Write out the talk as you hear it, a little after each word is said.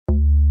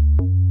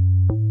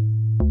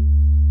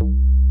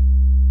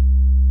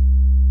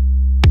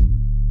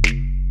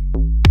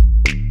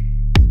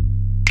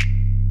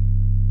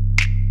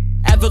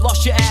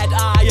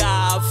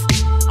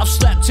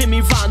in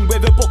me van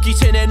with a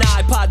bucket and an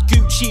iPad,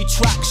 Gucci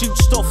tracksuit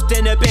stuffed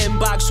in a bin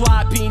bag,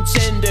 swiping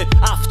Tinder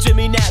after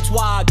me net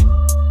wag.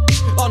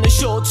 On a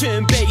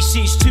short-term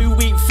basis,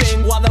 2-week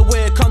thing while I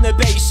work on the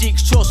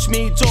basics. Trust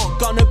me, duck,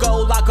 gonna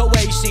go like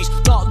Oasis.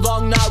 Not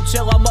long now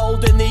till I'm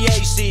old in the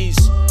aces.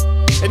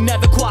 It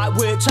never quite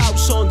worked out,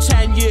 son,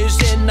 10 years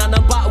in and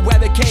I'm back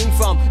where it came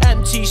from.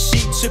 Empty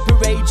seats, a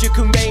parade you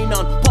can rain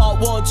on. Part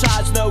 1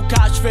 tides, no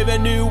cash for a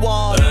new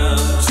one. 1,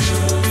 2,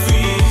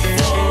 3,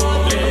 4,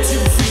 1, 2,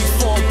 3,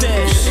 4,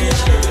 this.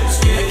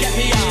 Get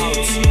me out,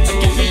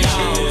 get me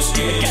out,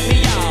 get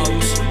me out.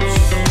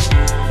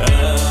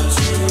 1,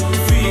 2,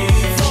 3,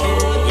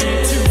 4, 1,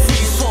 2,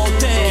 3, 4,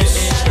 this.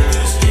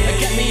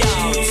 Get me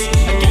out,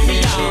 get me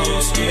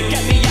out,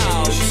 get me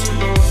out.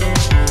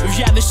 Have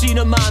you ever seen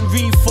a man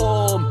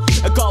reform?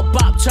 I got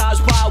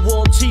baptised by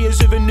warm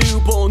tears of a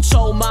newborn.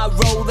 Sold my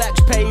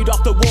Rolex, paid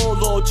off the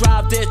warlord.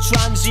 Drive this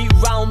transit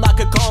round like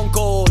a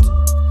Concorde.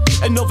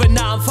 Another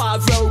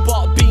 9-5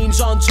 robot, beans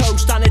on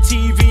toast and a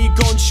TV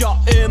gunshot.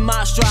 Earn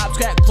my stripes,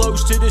 get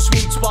close to the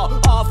sweet spot.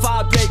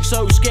 R5 break,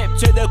 so skip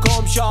to the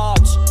cum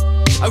shots.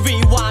 I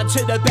rewind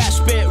to the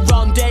best bit.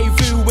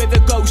 Rendezvous with a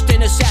ghost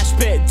in a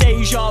cesspit.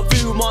 Deja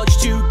vu, Monch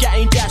 2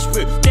 getting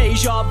desperate.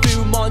 Deja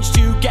vu, Monch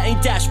 2 getting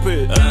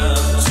desperate. 1, 2,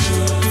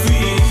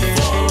 3,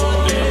 4,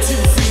 1, 2,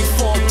 3,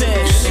 4,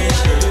 this.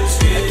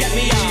 Get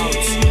me out,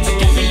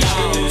 get me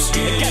out,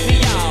 get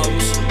me out.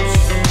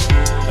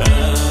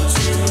 1,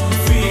 2,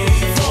 3,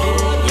 4,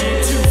 1,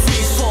 2,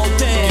 3, 4,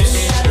 this.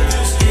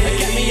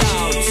 Get me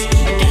out,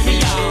 get me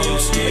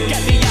out,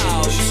 get me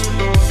out.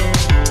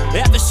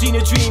 Ever seen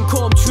a dream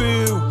come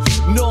true?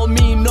 No,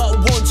 me not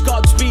once.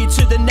 Godspeed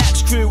to the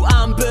next crew.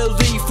 I'm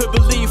belief for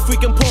belief we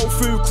can pull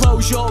through.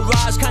 Close your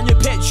eyes, can you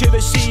picture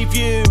a sea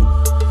view?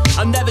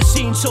 I've never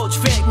seen such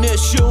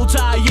thickness. You'll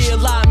die here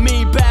like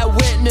me, bear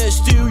witness.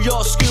 Do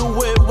your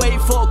schoolwork,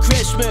 wait for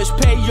Christmas.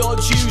 Pay your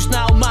dues,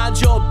 now mind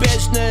your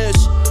business.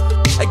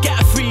 I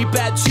get a free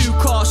bed,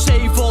 2-car,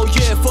 save all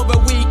year for a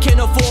week in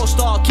a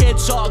 4-star.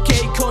 Kids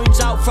arcade coins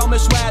out from a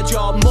swear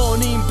jar.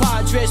 Morning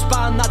pie,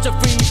 wristband, that's a